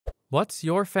What's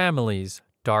your family's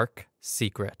dark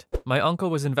secret? My uncle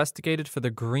was investigated for the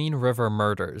Green River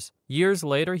murders. Years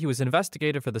later, he was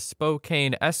investigated for the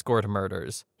Spokane escort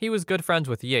murders. He was good friends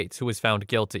with Yates, who was found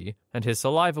guilty, and his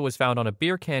saliva was found on a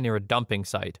beer can near a dumping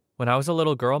site. When I was a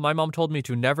little girl, my mom told me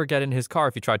to never get in his car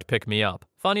if he tried to pick me up.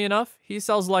 Funny enough, he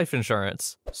sells life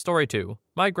insurance. Story 2.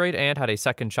 My great aunt had a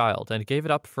second child and gave it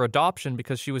up for adoption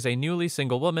because she was a newly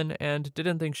single woman and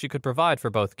didn't think she could provide for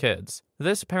both kids.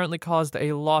 This apparently caused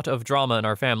a lot of drama in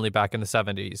our family back in the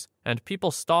 70s, and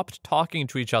people stopped talking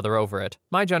to each other over it.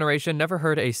 My generation never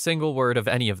heard a single word of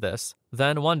any of this.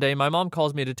 Then one day, my mom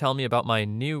calls me to tell me about my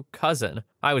new cousin.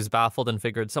 I was baffled and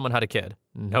figured someone had a kid.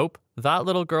 Nope. That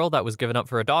little girl that was given up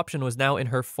for adoption was now in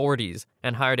her 40s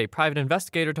and hired a private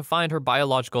investigator to find her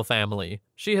biological family.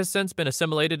 She has since been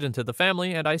assimilated into the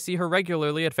family, and I see her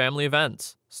regularly at family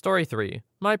events. Story 3.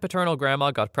 My paternal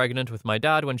grandma got pregnant with my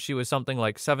dad when she was something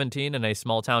like 17 in a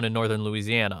small town in northern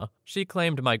Louisiana. She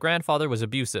claimed my grandfather was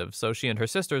abusive, so she and her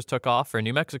sisters took off for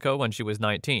New Mexico when she was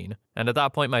 19, and at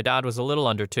that point my dad was a little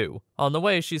under 2. On the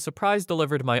way, she surprise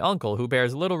delivered my uncle, who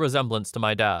bears little resemblance to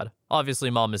my dad. Obviously,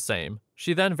 mom is same.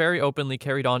 She then very openly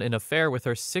carried on an affair with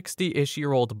her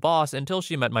 60-ish-year-old boss until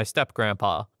she met my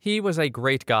step-grandpa. He was a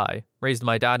great guy, raised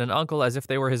my dad and uncle as if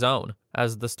they were his own.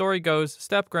 As the story goes,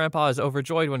 step-grandpa is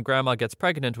overjoyed when grandma gets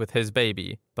pregnant with his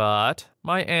baby. But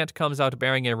my aunt comes out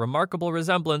bearing a remarkable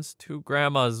resemblance to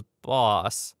grandma's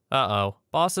boss. Uh-oh.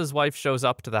 Boss's wife shows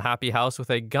up to the happy house with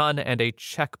a gun and a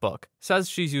checkbook. Says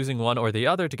she's using one or the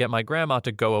other to get my grandma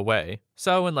to go away.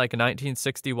 So in like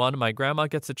 1961, my grandma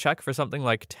gets a check for something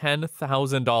like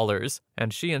 $10,000.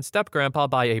 And she and step-grandpa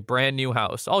buy a brand new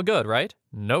house. All good, right?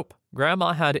 Nope.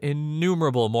 Grandma had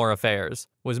innumerable more affairs,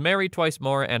 was married twice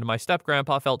more, and my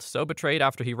step-grandpa felt so betrayed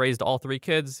after he raised all 3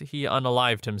 kids, he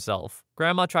unalived himself.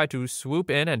 Grandma tried to swoop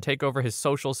in and take over his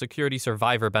Social Security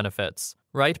survivor benefits.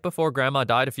 Right before Grandma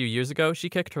died a few years ago, she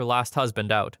kicked her last husband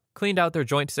out, cleaned out their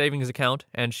joint savings account,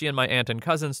 and she and my aunt and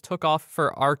cousins took off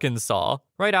for Arkansas.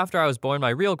 Right after I was born, my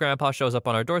real grandpa shows up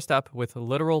on our doorstep with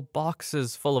literal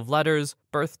boxes full of letters,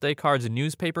 birthday cards, and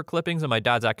newspaper clippings of my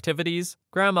dad's activities.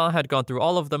 Grandma had gone through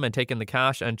all of them and taken the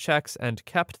cash and checks and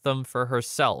kept them for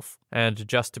herself, and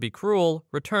just to be cruel,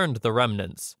 returned the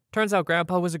remnants. Turns out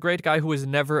Grandpa was a great guy who was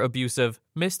never abusive,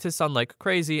 missed his son like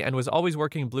crazy, and was always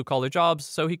working blue-collar jobs,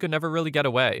 so he could never really get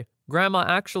away. Grandma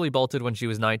actually bolted when she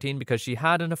was 19 because she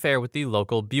had an affair with the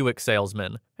local Buick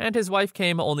salesman, and his wife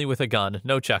came only with a gun,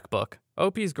 no checkbook.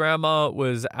 Opie's grandma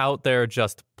was out there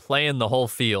just playing the whole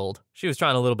field. She was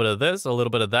trying a little bit of this, a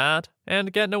little bit of that,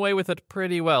 and getting away with it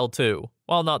pretty well too.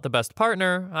 While not the best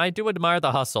partner, I do admire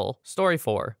the hustle. Story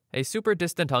 4. A super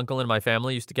distant uncle in my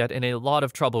family used to get in a lot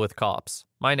of trouble with cops.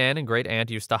 My nan and great aunt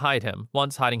used to hide him,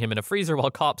 once hiding him in a freezer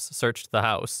while cops searched the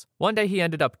house. One day he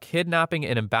ended up kidnapping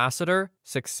an ambassador,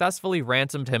 successfully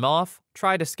ransomed him off,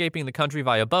 tried escaping the country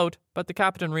via boat, but the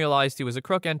captain realized he was a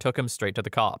crook and took him straight to the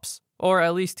cops. Or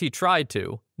at least he tried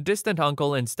to. Distant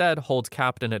uncle instead holds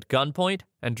captain at gunpoint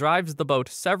and drives the boat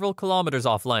several kilometers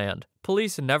off land.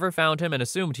 Police never found him and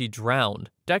assumed he drowned.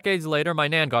 Decades later, my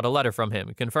nan got a letter from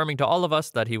him, confirming to all of us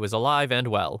that he was alive and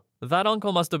well. That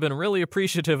uncle must have been really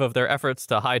appreciative of their efforts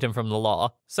to hide him from the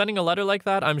law. Sending a letter like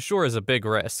that, I'm sure, is a big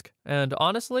risk. And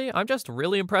honestly, I'm just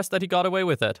really impressed that he got away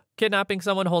with it. Kidnapping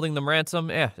someone, holding them ransom,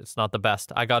 it's not the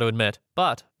best, I gotta admit.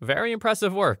 But very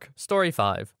impressive work. Story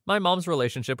 5. My mom's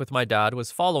relationship with my dad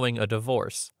was following a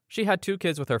divorce. She had 2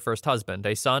 kids with her first husband,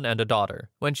 a son and a daughter.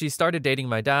 When she started dating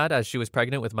my dad as she was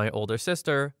pregnant with my older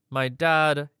sister, my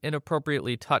dad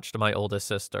inappropriately touched my oldest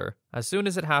sister. As soon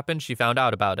as it happened, she found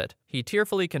out about it. He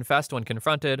tearfully confessed when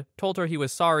confronted, told her he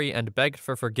was sorry, and begged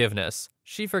for forgiveness.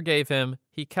 She forgave him.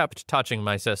 He kept touching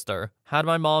my sister. Had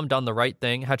my mom done the right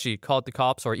thing, had she called the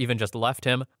cops or even just left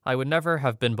him, I would never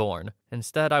have been born.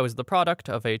 Instead, I was the product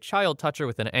of a child toucher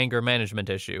with an anger management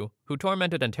issue, who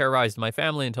tormented and terrorized my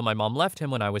family until my mom left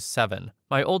him when I was 7.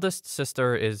 My oldest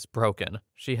sister is broken.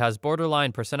 She has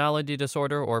borderline personality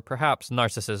disorder or perhaps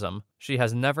narcissism. She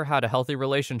has never had a healthy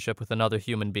relationship with another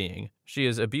human being. She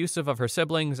is abusive of her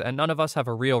siblings, and none of us have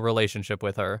a real relationship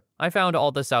with her. I found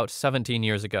all this out 17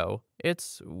 years ago.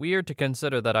 It's weird to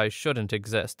consider that I shouldn't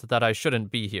exist, that I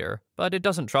shouldn't be here, but it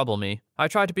doesn't trouble me. I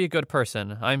try to be a good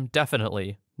person. I'm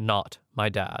definitely not my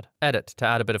dad. Edit to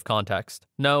add a bit of context.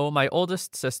 No, my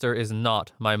oldest sister is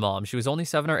not my mom. She was only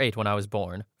 7 or 8 when I was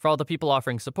born. For all the people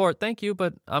offering support, thank you,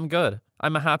 but I'm good.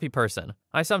 I'm a happy person.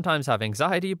 I sometimes have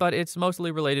anxiety, but it's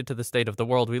mostly related to the state of the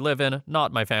world we live in,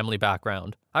 not my family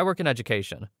background. I work in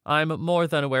education. I'm more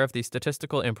than aware of the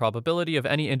statistical improbability of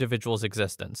any individual's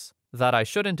existence. That I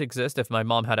shouldn't exist if my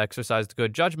mom had exercised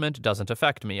good judgment doesn't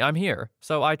affect me. I'm here,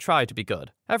 so I try to be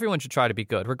good. Everyone should try to be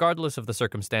good, regardless of the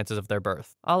circumstances of their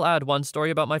birth. I'll add one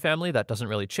story about my family that doesn't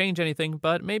really change anything,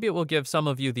 but maybe it will give some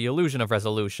of you the illusion of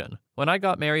resolution. When I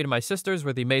got married, my sisters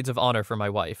were the maids of honor for my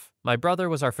wife. My brother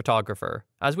was our photographer.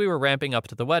 As we were ramping up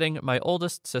to the wedding, my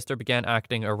oldest sister began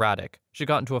acting erratic. She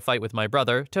got into a fight with my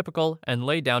brother, typical, and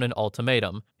laid down an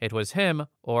ultimatum. It was him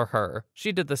or her.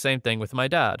 She did the same thing with my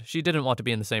dad. She didn't want to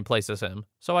be in the same place as him.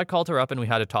 So I called her up and we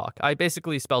had a talk. I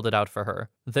basically spelled it out for her.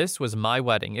 This was my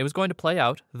wedding. It was going to play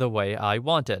out the way I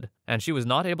wanted. And she was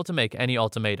not able to make any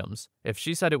ultimatums. If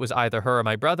she said it was either her or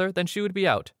my brother, then she would be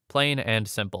out. Plain and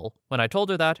simple. When I told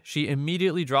her that, she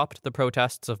immediately dropped the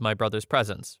protests of my brother's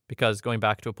presence, because going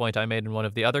back to a point I made in one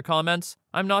of the other comments,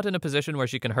 I'm not in a position where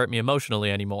she can hurt me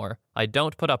emotionally anymore. I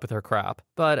don't put up with her crap.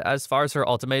 But as far as her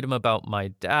ultimatum about my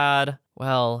dad,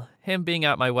 well, him being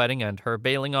at my wedding and her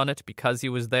bailing on it because he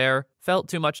was there felt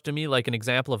too much to me like an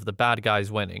example of the bad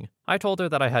guys winning. I told her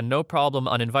that I had no problem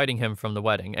uninviting him from the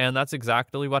wedding, and that's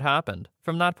exactly what happened.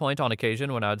 From that point, on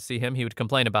occasion, when I would see him, he would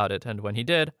complain about it, and when he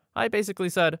did, I basically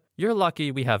said, "You're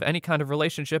lucky we have any kind of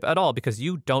relationship at all because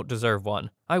you don't deserve one.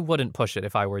 I wouldn't push it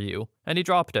if I were you." And he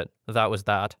dropped it. That was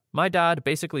that. My dad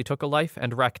basically took a life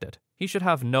and wrecked it. He should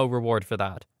have no reward for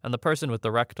that. And the person with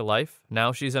the wrecked life,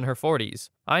 now she's in her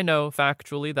 40s. I know,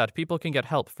 factually, that people can get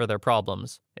help for their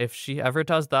problems. If she ever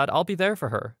does that, I'll be there for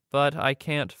her. But I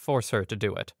can't force her to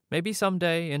do it. Maybe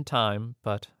someday, in time,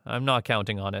 but I'm not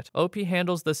counting on it. OP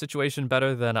handles the situation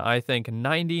better than I think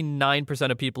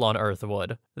 99% of people on Earth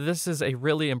would. This is a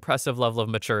really impressive level of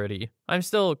maturity. I'm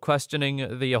still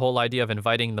questioning the whole idea of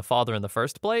inviting the father in the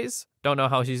first place. Don't know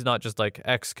how he's not just like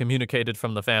excommunicated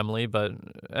from the family, but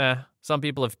some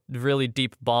people have really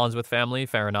deep bonds with family,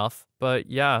 fair enough. But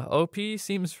yeah, OP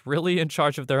seems really in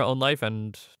charge of their own life,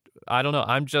 and I don't know,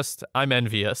 I'm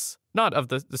envious. Not of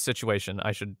the situation,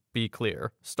 I should be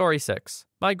clear. Story 6.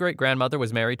 My great-grandmother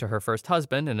was married to her first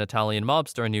husband, an Italian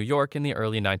mobster in New York in the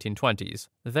early 1920s.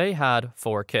 They had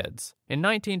 4 kids. In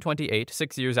 1928,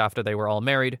 6 years after they were all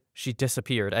married, she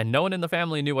disappeared, and no one in the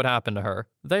family knew what happened to her.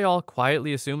 They all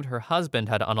quietly assumed her husband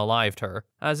had unalived her,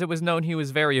 as it was known he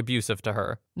was very abusive to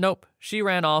her. Nope, she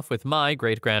ran off with my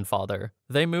great-grandfather.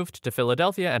 They moved to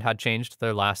Philadelphia and had changed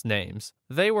their last names.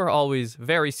 They were always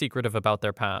very secretive about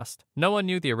their past. No one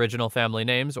knew the original family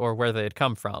names or where they had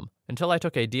come from, until I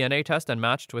took a DNA test and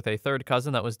matched with a third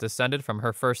cousin that was descended from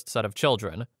her first set of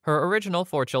children. Her original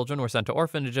 4 children were sent to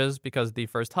orphanages because the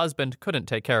first husband couldn't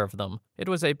take care of them. It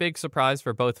was a big surprise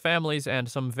for both families and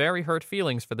some very hurt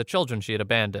feelings for the children she had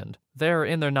abandoned. They're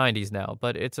in their 90s now,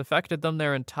 but it's affected them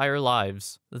their entire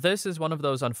lives. This is one of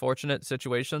those unfortunate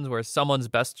situations where someone's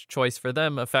best choice for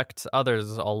them affects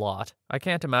others a lot. I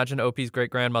can't imagine OP's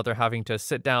great-grandmother having to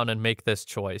sit down and make this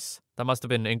choice. That must have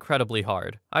been incredibly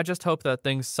hard. I just hope that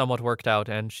things somewhat worked out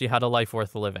and she had a life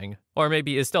worth living. Or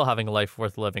maybe is still having a life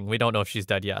worth living. We don't know if she's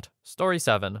dead yet. Story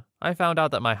 7. I found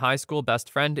out that my high school best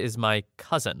friend is my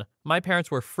cousin. My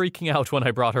parents were freaking out when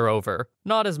I brought her over.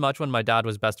 Not as much when my dad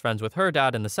was best friends with her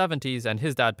dad in the 70s and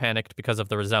his dad panicked because of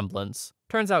the resemblance.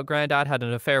 Turns out Granddad had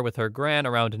an affair with her gran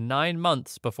around 9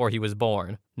 months before he was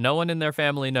born. No one in their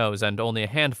family knows, and only a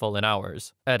handful in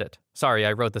ours. Edit. Sorry,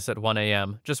 I wrote this at 1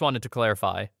 a.m. Just wanted to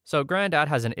clarify. So Granddad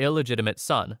has an illegitimate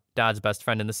son. Dad's best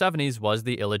friend in the 70s was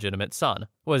the illegitimate son.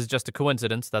 Was just a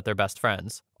coincidence that they're best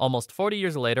friends. Almost 40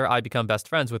 years later, I become best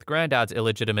friends with Granddad's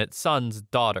illegitimate son's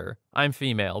daughter. I'm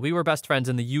female. We were best friends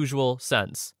in the usual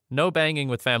sense. No banging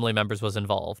with family members was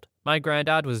involved. My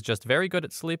granddad was just very good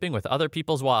at sleeping with other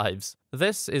people's wives.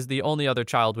 This is the only other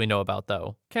child we know about,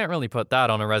 though. Can't really put that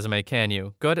on a resume, can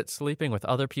you? Good at sleeping with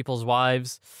other people's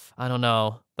wives? I don't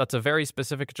know. That's a very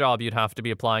specific job you'd have to be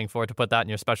applying for to put that in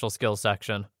your special skills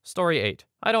section. Story 8.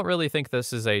 I don't really think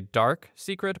this is a dark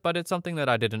secret, but it's something that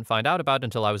I didn't find out about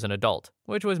until I was an adult,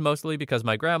 which was mostly because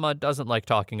my grandma doesn't like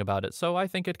talking about it, so I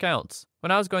think it counts. When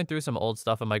I was going through some old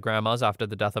stuff of my grandma's after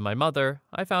the death of my mother,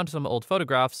 I found some old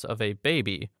photographs of a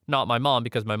baby. Not my mom,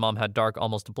 because my mom had dark,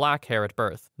 almost black hair at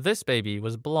birth. This baby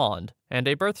was blonde, and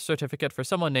a birth certificate for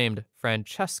someone named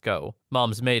Francesco,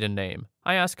 mom's maiden name.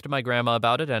 I asked my grandma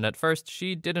about it, and at first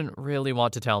she didn't really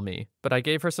want to tell me. but I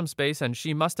gave her some space and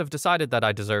she must have decided that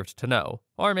I deserved to know.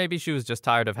 Or maybe she was just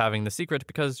tired of having the secret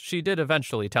because she did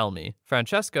eventually tell me.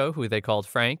 Francesco, who they called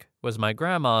Frank, was my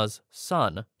grandma's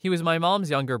son. He was my mom's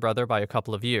younger brother by a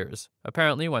couple of years.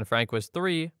 Apparently, when Frank was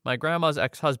 3, my grandma's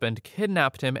ex-husband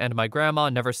kidnapped him and my grandma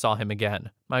never saw him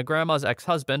again. My grandma's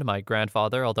ex-husband, my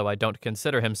grandfather, although I don't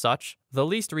consider him such, the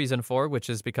least reason for which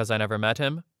is because I never met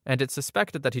him, and it's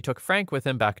suspected that he took Frank with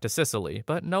him back to Sicily,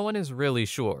 but no one is really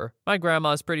sure. My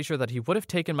grandma is pretty sure that he would have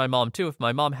taken my mom too if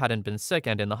my mom hadn't been sick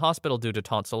and in the hospital due to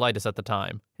tonsillitis at the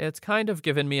time. It's kind of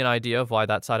given me an idea of why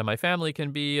that side of my family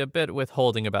can be a bit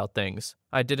withholding about things.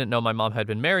 I didn't know my mom had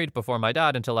been married before my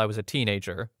dad until I was a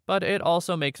teenager, but it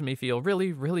also makes me feel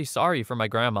really sorry for my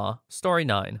grandma. Story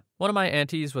 9. One of my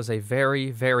aunties was a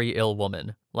very ill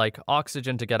woman. Like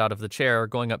oxygen to get out of the chair,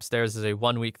 going upstairs is a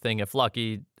 1-week thing if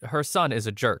lucky. Her son is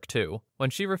a jerk too. When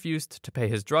she refused to pay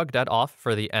his drug debt off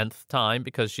for the nth time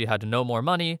because she had no more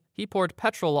money, he poured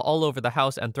petrol all over the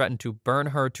house and threatened to burn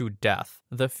her to death.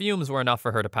 The fumes were enough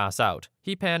for her to pass out.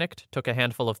 He panicked, took a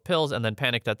handful of pills, and then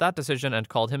panicked at that decision and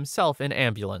called himself an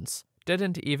ambulance.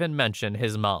 Didn't even mention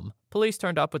his mom. Police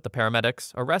turned up with the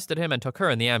paramedics, arrested him, and took her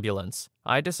in the ambulance.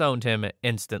 I disowned him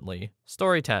instantly.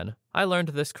 Story 10. I learned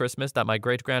this Christmas that my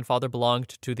great-grandfather belonged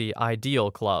to the Ideal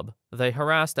Club. They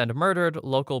harassed and murdered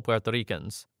local Puerto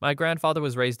Ricans. My grandfather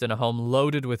was raised in a home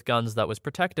loaded with guns that was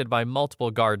protected by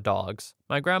multiple guard dogs.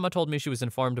 My grandma told me she was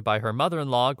informed by her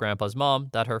mother-in-law, Grandpa's mom,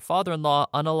 that her father-in-law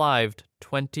unalived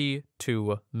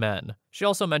 22 men. She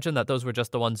also mentioned that those were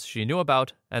just the ones she knew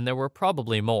about, and there were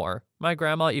probably more. My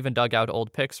grandma even dug out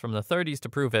old pics from the 30s to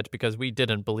prove it because we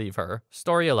didn't believe her.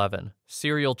 Story 11.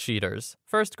 Serial cheaters.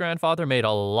 First grandfather made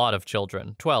a lot of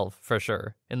children, 12 for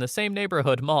sure. In the same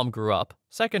neighborhood mom grew up.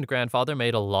 Second grandfather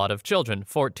made a lot of children,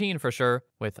 14 for sure,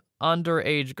 with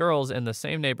underage girls in the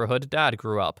same neighborhood dad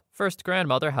grew up. First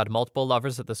grandmother had multiple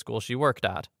lovers at the school she worked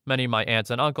at. Many of my aunts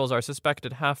and uncles are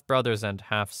suspected half-brothers and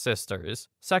half-sisters.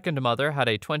 Second mother had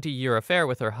a 20-year affair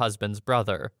with her husband's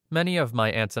brother. Many of my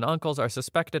aunts and uncles are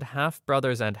suspected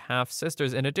half-brothers and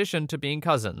half-sisters in addition to being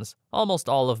cousins. Almost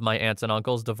all of my aunts and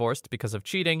uncles divorced because of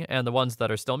cheating, and the ones that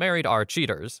are still married are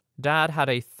cheaters. Dad had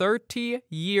a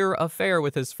 30-year affair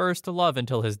with his first love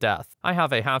until his death. I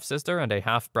have a half-sister and a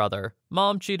half-brother.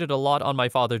 Mom cheated a lot on my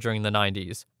father during the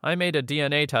 90s. I made a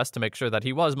DNA test to make sure that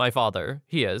he was my father.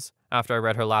 He is. After I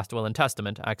read her last will and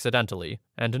testament accidentally,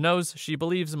 and knows she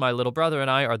believes my little brother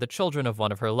and I are the children of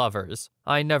one of her lovers.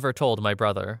 I never told my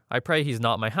brother. I pray he's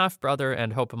not my half-brother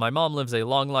and hope my mom lives a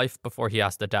long life before he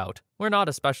has to doubt. We're not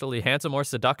especially handsome or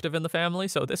seductive in the family,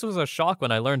 so this was a shock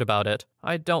when I learned about it.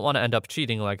 I don't want to end up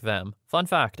cheating like them. Fun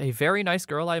fact, a very nice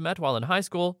girl I met while in high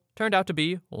school turned out to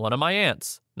be one of my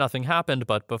aunts. Nothing happened,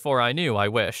 but before I knew, I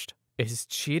wished. Is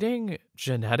cheating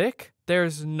genetic?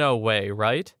 There's no way,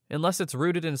 right? Unless it's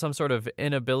rooted in some sort of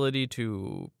inability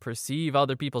to perceive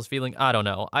other people's feelings. I don't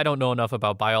know. I don't know enough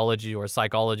about biology or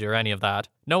psychology or any of that.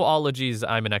 No ologies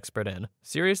I'm an expert in.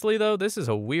 Seriously though, this is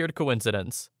a weird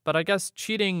coincidence. But I guess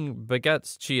cheating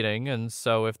begets cheating, and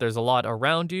so if there's a lot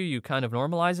around you, you kind of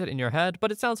normalize it in your head,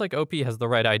 but it sounds like OP has the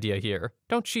right idea here.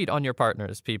 Don't cheat on your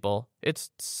partners, people. It's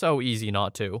so easy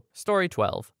not to. Story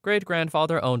 12.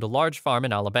 Great-grandfather owned a large farm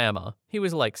in Alabama. He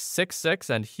was like 6'6"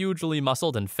 and hugely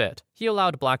muscled and fit. He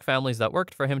allowed black families that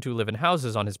worked for him to live in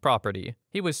houses on his property.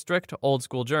 He was strict,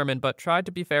 old-school German, but tried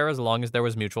to be fair as long as there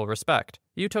was mutual respect.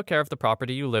 You took care of the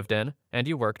property you lived in, and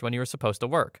you worked when you were supposed to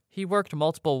work. He worked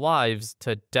multiple wives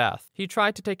to death. He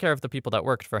tried to take care of the people that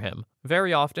worked for him.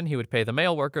 Very often, he would pay the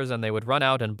male workers and they would run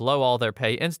out and blow all their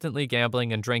pay instantly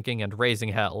gambling and drinking and raising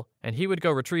hell. And he would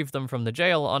go retrieve them from the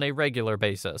jail on a regular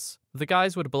basis. The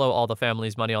guys would blow all the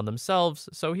family's money on themselves,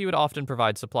 so he would often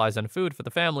provide supplies and food for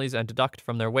the families and deduct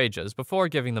from their wages before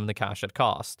giving them the cash it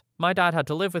cost. My dad had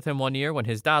to live with him one year when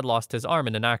his dad lost his arm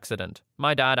in an accident.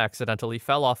 My dad accidentally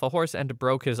fell off a horse and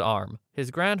broke his arm.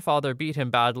 His grandfather beat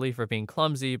him badly for being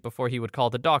clumsy before he would call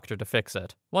the doctor to fix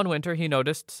it. One winter, he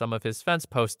noticed some of his fence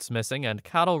posts missing and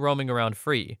cattle roaming around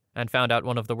free, and found out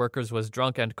one of the workers was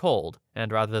drunk and cold,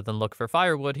 and rather than look for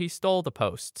firewood, he stole the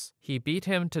posts. He beat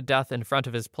him to death in front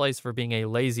of his place for being a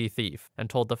lazy thief, and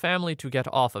told the family to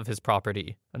get off of his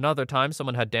property. Another time,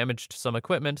 someone had damaged some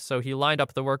equipment, so he lined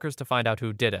up the workers to find out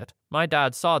who did it. My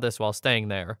dad saw this while staying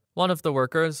there. One of the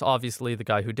workers, obviously the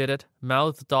guy who did it,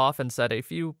 mouthed off and said a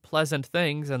few pleasant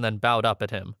things and then bowed up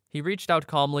at him. He reached out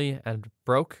calmly and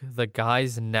broke the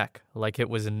guy's neck like it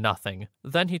was nothing.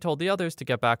 Then he told the others to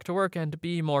get back to work and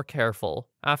be more careful.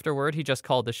 Afterward, he just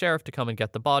called the sheriff to come and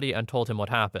get the body and told him what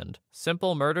happened.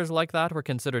 Simple murders like that were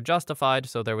considered justified,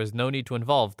 so there was no need to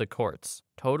involve the courts.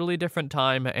 Totally different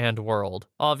time and world.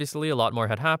 Obviously, a lot more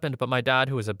had happened, but my dad,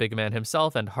 who was a big man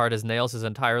himself and hard as nails his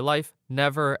entire life,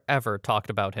 never ever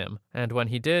talked about him. And when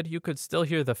he did, you could still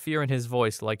hear the fear in his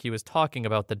voice like he was talking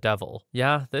about the devil.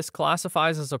 Yeah, this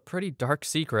classifies as a pretty dark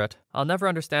secret. I'll never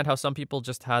understand how some people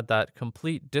just had that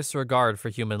complete disregard for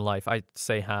human life. I'd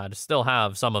say had, still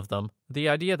have some of them. The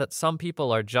idea that some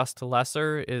people are just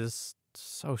lesser is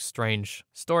so strange.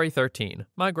 Story 13.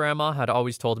 My grandma had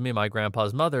always told me my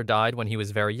grandpa's mother died when he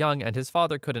was very young and his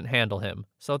father couldn't handle him,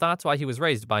 so that's why he was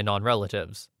raised by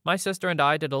non-relatives. My sister and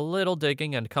I did a little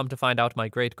digging and come to find out my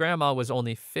great-grandma was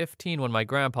only 15 when my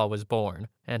grandpa was born,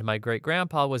 and my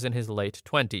great-grandpa was in his late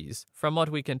 20s. From what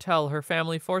we can tell, her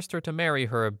family forced her to marry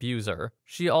her abuser.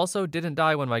 She also didn't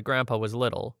die when my grandpa was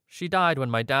little. She died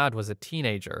when my dad was a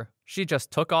teenager. She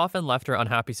just took off and left her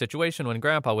unhappy situation when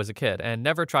grandpa was a kid and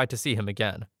never tried to see him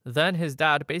again. Then his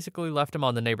dad basically left him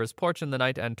on the neighbor's porch in the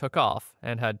night and took off,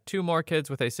 and had 2 more kids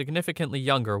with a significantly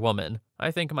younger woman.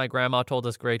 I think my grandma told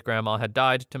us great-grandma had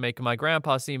died to make my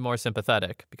grandpa seem more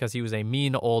sympathetic, because he was a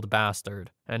mean old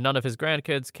bastard, and none of his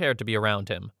grandkids cared to be around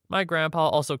him. My grandpa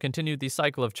also continued the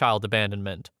cycle of child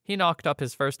abandonment. He knocked up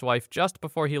his first wife just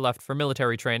before he left for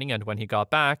military training, and when he got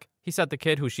back, he said the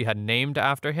kid who she had named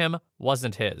after him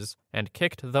wasn't his, and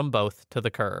kicked them both to the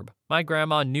curb. My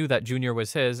grandma knew that Junior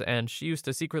was his, and she used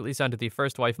to secretly send the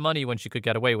first wife money when she could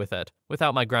get away with it,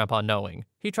 without my grandpa knowing.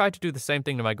 He tried to do the same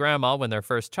thing to my grandma when their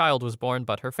first child was born,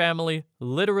 but her family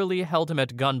literally held him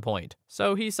at gunpoint,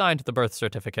 so he signed the birth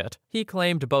certificate. He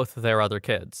claimed both their other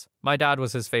kids. My dad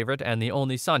was his favorite and the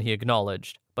only son he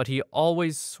acknowledged, but he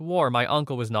always swore my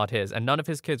uncle was not his, and none of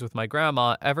his kids with my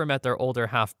grandma ever met their older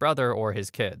half-brother or his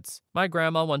kids. My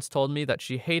grandma once told me that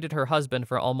she hated her husband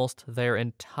for almost their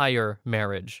entire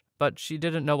marriage, but she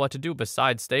didn't know what to do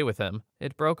besides stay with him.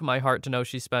 It broke my heart to know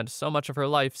she spent so much of her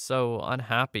life so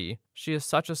unhappy. She is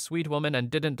such a sweet woman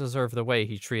and didn't deserve the way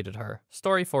he treated her.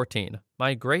 Story 14.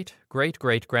 My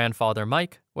great-great-great-grandfather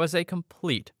Mike was a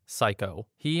complete psycho.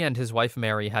 He and his wife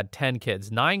Mary had 10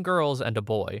 kids, 9 girls and a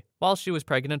boy. While she was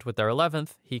pregnant with their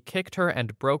 11th, he kicked her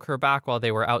and broke her back while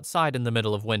they were outside in the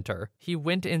middle of winter. He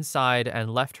went inside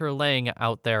and left her laying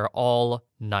out there all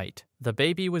night. The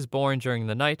baby was born during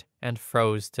the night and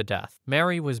froze to death.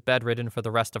 Mary was bedridden for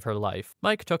the rest of her life.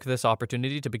 Mike took this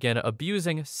opportunity to begin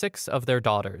abusing 6 of their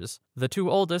daughters. The 2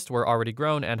 oldest were already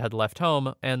grown and had left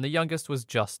home, and the youngest was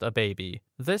just a baby.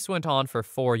 This went on for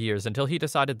 4 years until he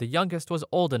decided the youngest was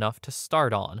old enough to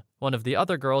start on. One of the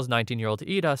other girls, 19-year-old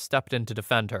Ida, stepped in to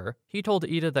defend her. He told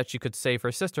Ida that she could save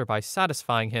her sister by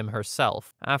satisfying him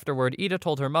herself. Afterward, Ida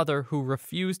told her mother, who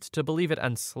refused to believe it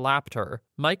and slapped her.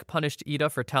 Mike punished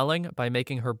Ida for telling by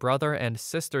making her brother and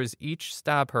sisters each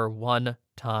stab her 1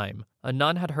 time. A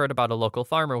nun had heard about a local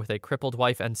farmer with a crippled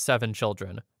wife and 7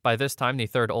 children. By this time, the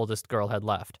 3rd oldest girl had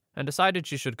left, and decided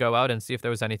she should go out and see if there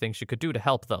was anything she could do to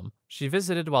help them. She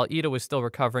visited while Ida was still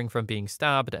recovering from being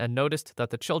stabbed and noticed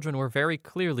that the children were very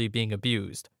clearly being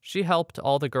abused. She helped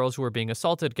all the girls who were being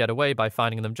assaulted get away by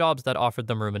finding them jobs that offered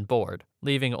them room and board,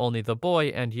 leaving only the boy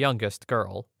and youngest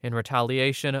girl. In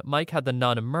retaliation, Mike had the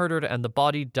nun murdered and the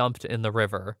body dumped in the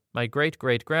river. My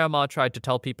great-great-grandma tried to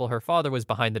tell people her father was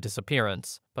behind the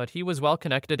disappearance, but he was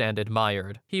well-connected and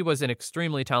admired. He was an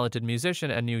extremely talented musician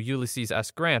and knew Ulysses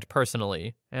S. Grant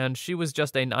personally, and she was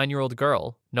just a 9-year-old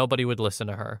girl. Nobody would listen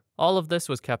to her. All of this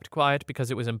was kept quiet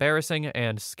because it was embarrassing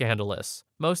and scandalous.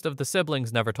 Most of the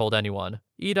siblings never told anyone.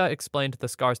 Ida explained the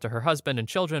scars to her husband and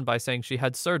children by saying she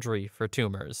had surgery for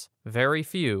tumors. Very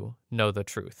few know the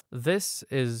truth. This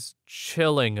is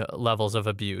chilling levels of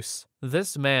abuse.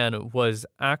 This man was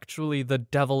actually the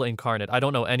devil incarnate. I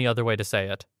don't know any other way to say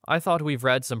it. I thought we've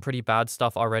read some pretty bad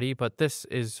stuff already, but this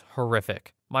is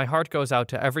horrific. My heart goes out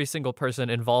to every single person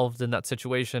involved in that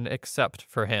situation except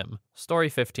for him. Story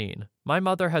 15. My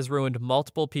mother has ruined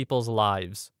multiple people's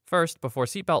lives. First, before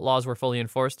seatbelt laws were fully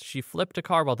enforced, she flipped a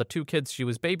car while the 2 kids she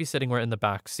was babysitting were in the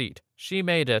back seat. She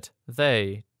made it.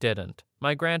 They didn't.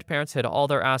 My grandparents hid all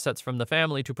their assets from the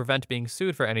family to prevent being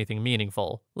sued for anything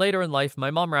meaningful. Later in life,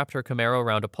 my mom wrapped her Camaro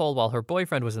around a pole while her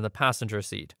boyfriend was in the passenger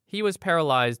seat. He was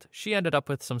paralyzed. She ended up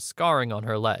with some scarring on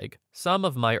her leg. Some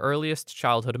of my earliest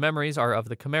childhood memories are of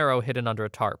the Camaro hidden under a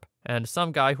tarp, and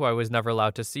some guy who I was never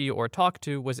allowed to see or talk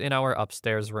to was in our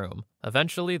upstairs room.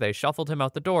 Eventually, they shuffled him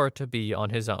out the door to be on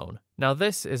his own. Now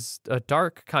this is a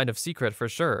dark kind of secret for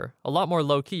sure. A lot more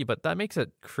low-key, but that makes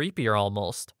it creepier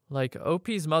almost. Like,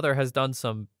 OP's mother has done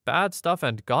some bad stuff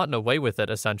and gotten away with it,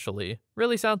 essentially.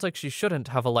 Really sounds like she shouldn't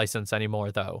have a license anymore,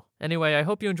 though. Anyway, I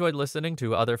hope you enjoyed listening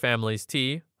to Other Families'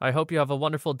 Tea. I hope you have a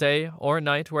wonderful day or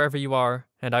night wherever you are,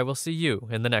 and I will see you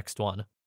in the next one.